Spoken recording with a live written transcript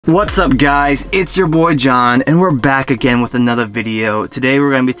What's up guys, it's your boy John and we're back again with another video. Today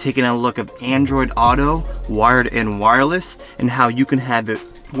we're going to be taking a look at Android Auto, wired and wireless, and how you can have it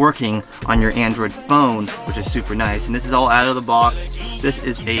working on your Android phone, which is super nice. And this is all out of the box. This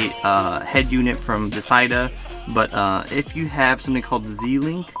is a head unit from Dasaita, but if you have something called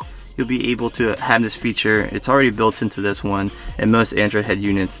Z-Link, you'll be able to have this feature. It's already built into this one, and most Android head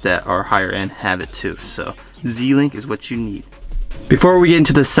units that are higher end have it too. So Z-Link is what you need. Before we get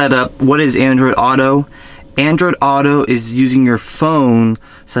into the setup, what is Android Auto? Android Auto is using your phone,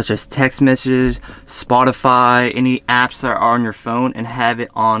 such as text messages, Spotify, any apps that are on your phone, and have it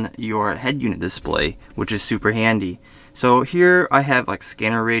on your head unit display, which is super handy. So here I have like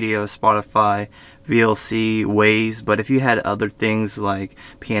scanner radio, Spotify, VLC, Waze, but if you had other things like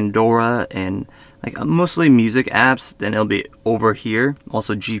Pandora and like mostly music apps, then it'll be over here.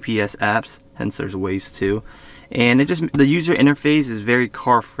 Also GPS apps, hence there's Waze too. And the user interface is very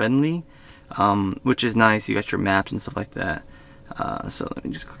car friendly, which is nice. You got your maps and stuff like that. So let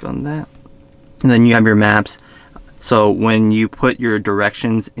me just click on that, and then you have your maps. So when you put your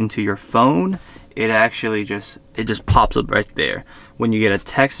directions into your phone, it actually just pops up right there. When you get a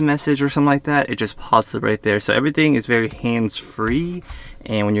text message or something like that, it just pops up right there. So everything is very hands-free,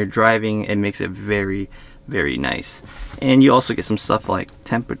 and when you're driving, it makes it very, very nice. And you also get some stuff like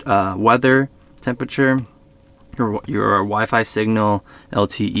weather, temperature, your Wi-Fi signal,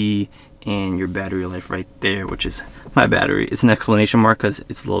 LTE, and your battery life right there, which is my battery. It's an exclamation mark because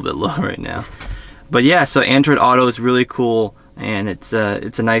it's a little bit low right now. But yeah, so Android Auto is really cool, and it's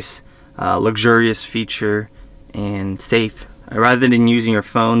a nice luxurious feature and safe. Rather than using your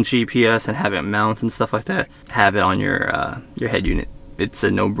phone GPS and have it mount and stuff like that, have it on your head unit. It's a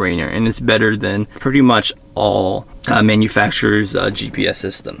no-brainer, and it's better than pretty much all manufacturers' GPS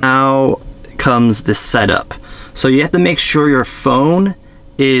system. Now comes the setup. So you have to make sure your phone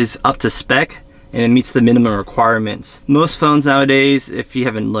is up to spec and it meets the minimum requirements. Most phones nowadays, if you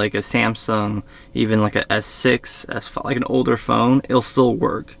have like a Samsung, even like a S6, like an older phone, it'll still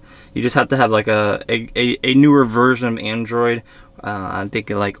work. You just have to have like a newer version of Android. I'm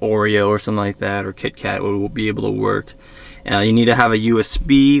thinking like Oreo or something like that, or KitKat will be able to work. You need to have a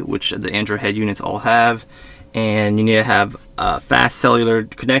USB, which the Android head units all have, and you need to have fast cellular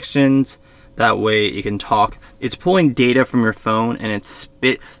connections. That way it can talk. It's pulling data from your phone and it's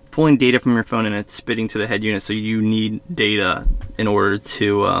spitting to the head unit. So you need data in order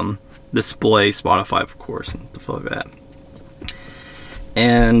to display Spotify, of course, and stuff like that.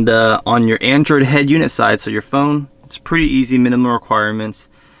 And on your Android head unit side, so your phone, it's pretty easy, minimum requirements.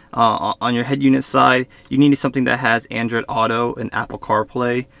 On your head unit side, you need something that has Android Auto and Apple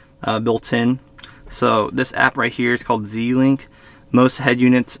CarPlay built in. So this app right here is called Z-Link. Most head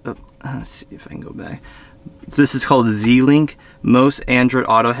units, let's see if I can go back. So this is called Z-Link. Most Android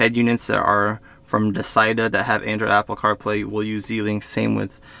Auto head units that are from Dasaita that have Android Apple CarPlay will use Z-Link. Same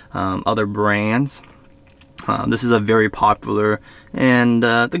with other brands. This is a very popular and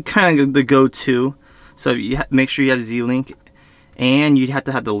the kind of the go-to. So you make sure you have Z-Link, and you have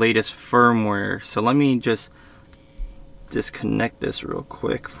to have the latest firmware. So let me just disconnect this real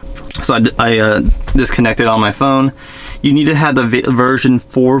quick. So I disconnected on my phone. You need to have the version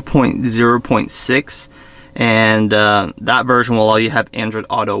 4.0.6, and that version will allow you to have Android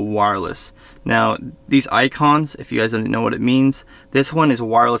Auto wireless. Now these icons, if you guys don't know what it means, this one is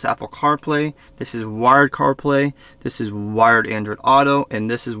wireless Apple CarPlay, this is wired CarPlay, this is wired Android Auto, and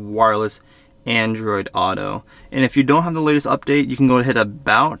this is wireless Android Auto. And if you don't have the latest update, you can go ahead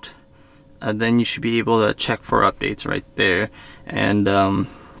About, then you should be able to check for updates right there. And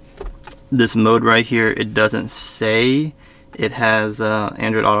this mode right here, it doesn't say it has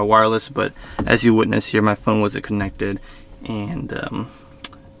Android Auto wireless, but as you witness here, my phone wasn't connected, and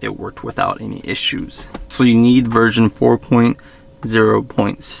it worked without any issues. So you need version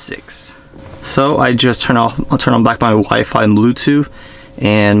 4.0.6. So I just turn on back my Wi-Fi and Bluetooth,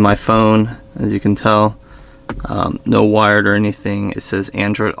 and my phone, as you can tell, no wired or anything. It says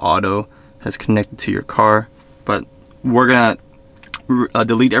Android Auto has connected to your car, but we're gonna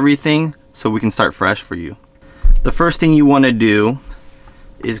delete everything so we can start fresh for you. The first thing you want to do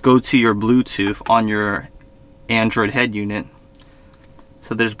is go to your Bluetooth on your Android head unit.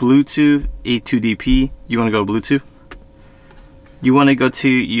 So there's Bluetooth A2DP. You want to go Bluetooth. You want to go to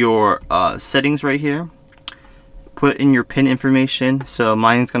your settings right here. Put in your PIN information. So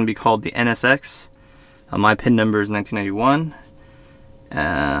mine's going to be called the NSX. My PIN number is 1991.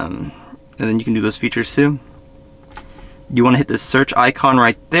 And then you can do those features too. You want to hit the search icon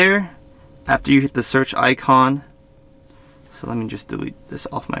right there. After you hit the search icon, so let me just delete this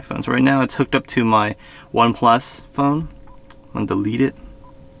off my phone. So right now it's hooked up to my OnePlus phone. I'm going to delete it.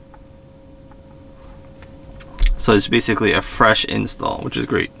 So it's basically a fresh install, which is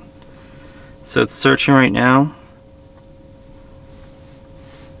great. So it's searching right now.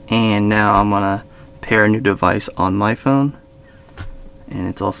 And now I'm gonna pair a new device on my phone. And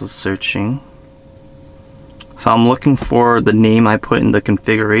it's also searching. So I'm looking for the name I put in the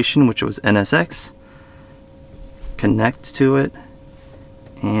configuration, which was NSX. Connect to it.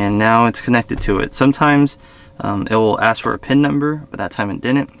 And now it's connected to it. Sometimes it will ask for a PIN number, but that time it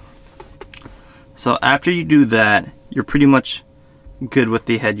didn't. So after you do that, you're pretty much good with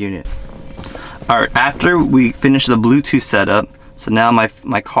the head unit. Alright, after we finish the Bluetooth setup, so now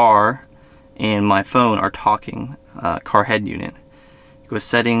my car and my phone are talking, car head unit. Go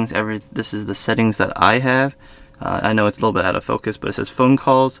settings, this is the settings that I have. I know it's a little bit out of focus, but it says phone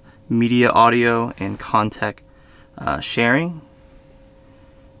calls, media audio, and contact sharing.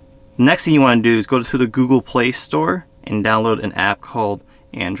 Next thing you want to do is go to the Google Play Store and download an app called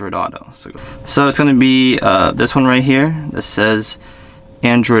Android Auto. So it's going to be this one right here that says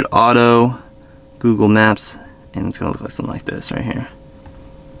Android Auto, Google Maps, and it's going to look like something like this right here.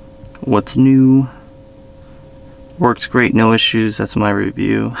 What's new? Works great, no issues. That's my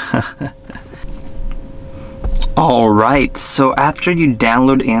review. Alright, so after you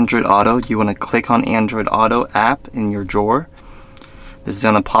download Android Auto, you want to click on Android Auto app in your drawer. This is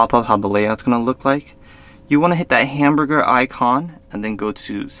going to pop up how the layout's going to look like. You want to hit that hamburger icon and then go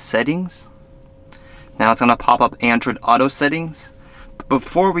to settings. Now it's going to pop up Android Auto settings. But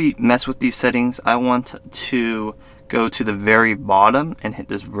before we mess with these settings, I want to go to the very bottom and hit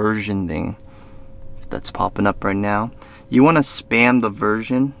this version thing that's popping up right now. You want to spam the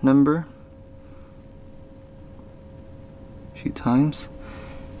version number a few times.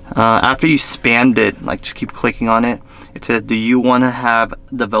 After you spammed it, like just keep clicking on it. It says, do you want to have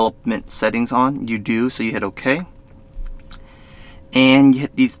development settings on? You do, so you hit OK. And you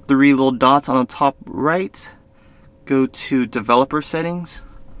hit these three little dots on the top right. Go to developer settings.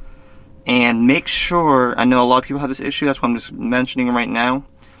 And make sure, I know a lot of people have this issue, that's why I'm just mentioning it right now.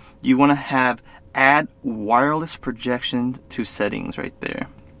 You want to have add wireless projection to settings right there.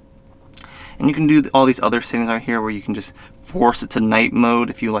 And you can do all these other settings right here where you can just force it to night mode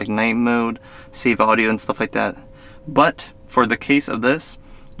if you like night mode, save audio and stuff like that. But for the case of this,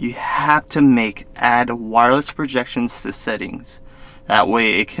 you have to make add wireless projections to settings. That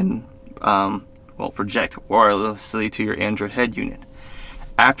way it can well, project wirelessly to your Android head unit.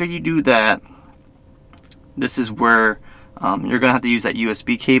 After you do that, this is where you're gonna have to use that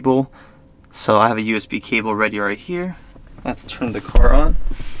USB cable. So I have a USB cable ready right here. Let's turn the car on.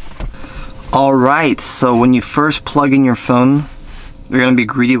 Alright, so when you first plug in your phone, you're gonna be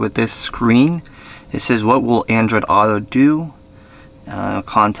greeted with this screen. It says, what will Android Auto do?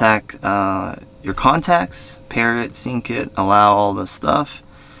 Contact your contacts, pair it, sync it, allow all the stuff.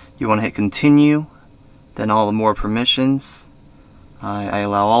 You want to hit continue, then all the more permissions. I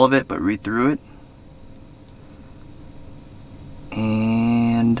allow all of it, but read through it.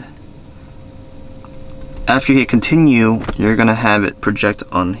 And after you hit continue, you're going to have it project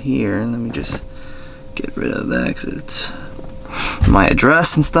on here. Let me just get rid of that because it's my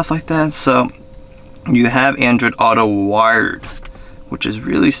address and stuff like that. So you have Android Auto wired, which is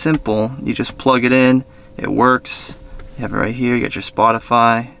really simple. You just plug it in, it works. You have it right here, you got your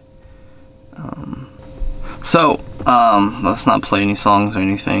Spotify. Let's not play any songs or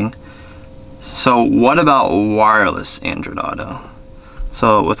anything. So what about wireless Android Auto?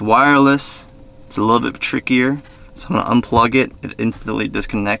 So with wireless, it's a little bit trickier. So I'm gonna unplug it, it instantly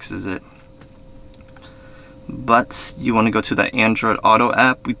disconnects it. But you want to go to that Android Auto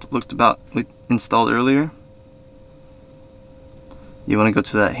app we installed earlier. You want to go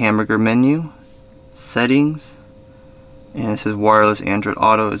to that hamburger menu, settings, and it says wireless Android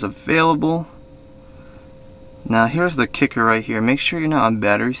Auto is available. Now here's the kicker right here. Make sure you're not on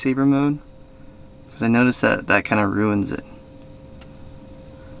battery saver mode, because I noticed that kind of ruins it.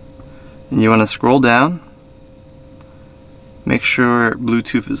 And you want to scroll down. Make sure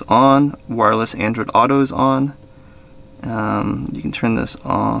Bluetooth is on, wireless Android Auto is on. You can turn this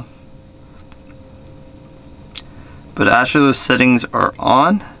off. But after those settings are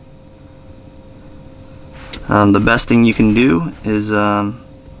on, the best thing you can do is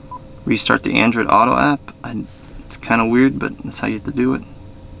restart the Android Auto app. It's kind of weird, but that's how you have to do it.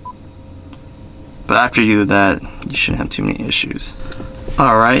 But after you do that, you shouldn't have too many issues.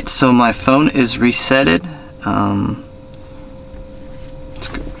 Alright, so my phone is resetted.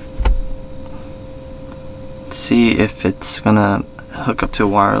 Let's see if it's gonna hook up to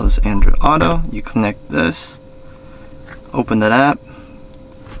wireless Android Auto. You connect this, open that app.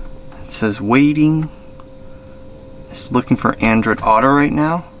 It says waiting. It's looking for Android Auto right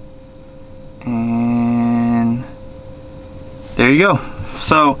now, and there you go.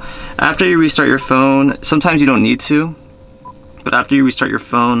 So after you restart your phone, sometimes you don't need to, but after you restart your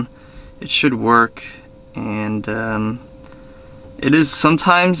phone, it should work. And it is,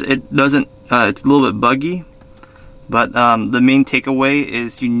 sometimes it doesn't, it's a little bit buggy, but the main takeaway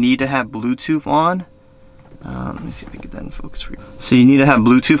is you need to have Bluetooth on. Let me see if I can get that in focus for you. So you need to have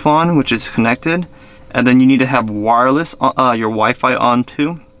Bluetooth on, which is connected, and then you need to have wireless, your Wi-Fi on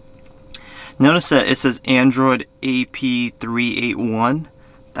too. Notice that it says Android AP381.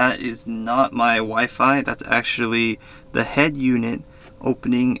 That is not my Wi-Fi. That's actually the head unit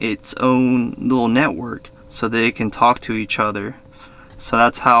opening its own little network so they can talk to each other. So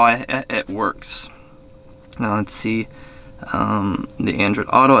that's how it works. Now let's see the Android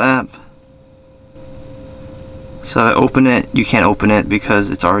Auto app. So I open it. You can't open it because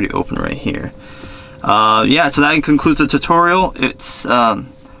it's already open right here. Yeah, so that concludes the tutorial. It's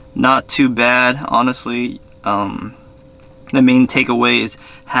not too bad, honestly. The main takeaway is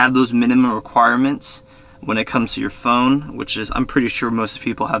have those minimum requirements when it comes to your phone, which is, I'm pretty sure most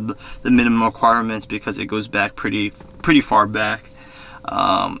people have the minimum requirements because it goes back pretty far back.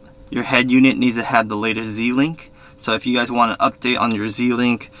 Your head unit needs to have the latest Z-Link. So if you guys want an update on your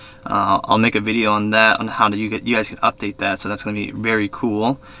Z-Link, I'll make a video on that, on how you guys can update that. So that's going to be very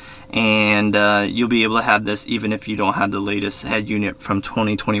cool. And you'll be able to have this even if you don't have the latest head unit from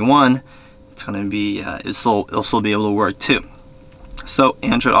 2021. It's going to be, it'll still be able to work too. So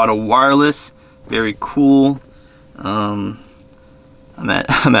Android Auto wireless, very cool. I'm at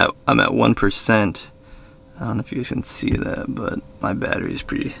 1%. I don't know if you guys can see that, but my battery is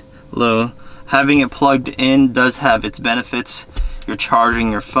pretty low. Having it plugged in does have its benefits. You're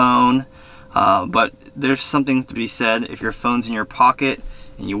charging your phone, but there's something to be said if your phone's in your pocket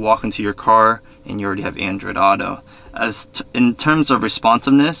and you walk into your car and you already have Android Auto. In terms of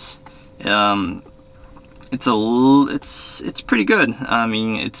responsiveness, it's pretty good. I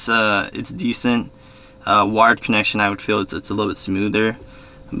mean, it's decent. Wired connection, I would feel it's a little bit smoother,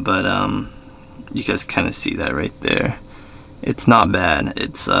 but you guys kind of see that right there. It's not bad.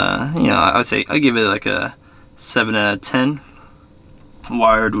 It's you know, I would say I give it like a 7 out of 10.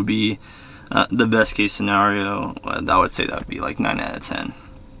 Wired would be the best case scenario. I would say that would be like 9 out of 10.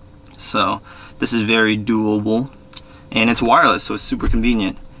 So this is very doable, and it's wireless, so it's super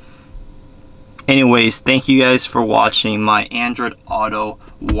convenient. Anyways, thank you guys for watching my Android Auto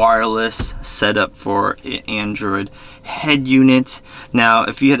wireless setup for Android head unit. Now,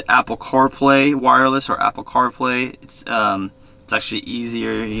 if you had Apple CarPlay wireless or Apple CarPlay, it's actually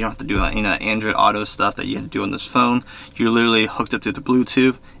easier. You don't have to do Android Auto stuff that you had to do on this phone. You're literally hooked up to the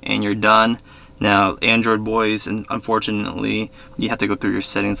Bluetooth and you're done. Now, Android boys, and unfortunately, you have to go through your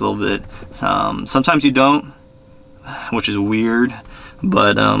settings a little bit. Sometimes you don't, which is weird.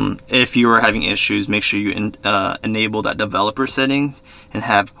 But if you are having issues, make sure you enable that developer settings and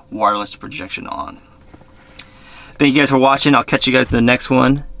have wireless projection on. Thank you guys for watching. I'll catch you guys in the next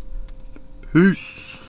one. Peace.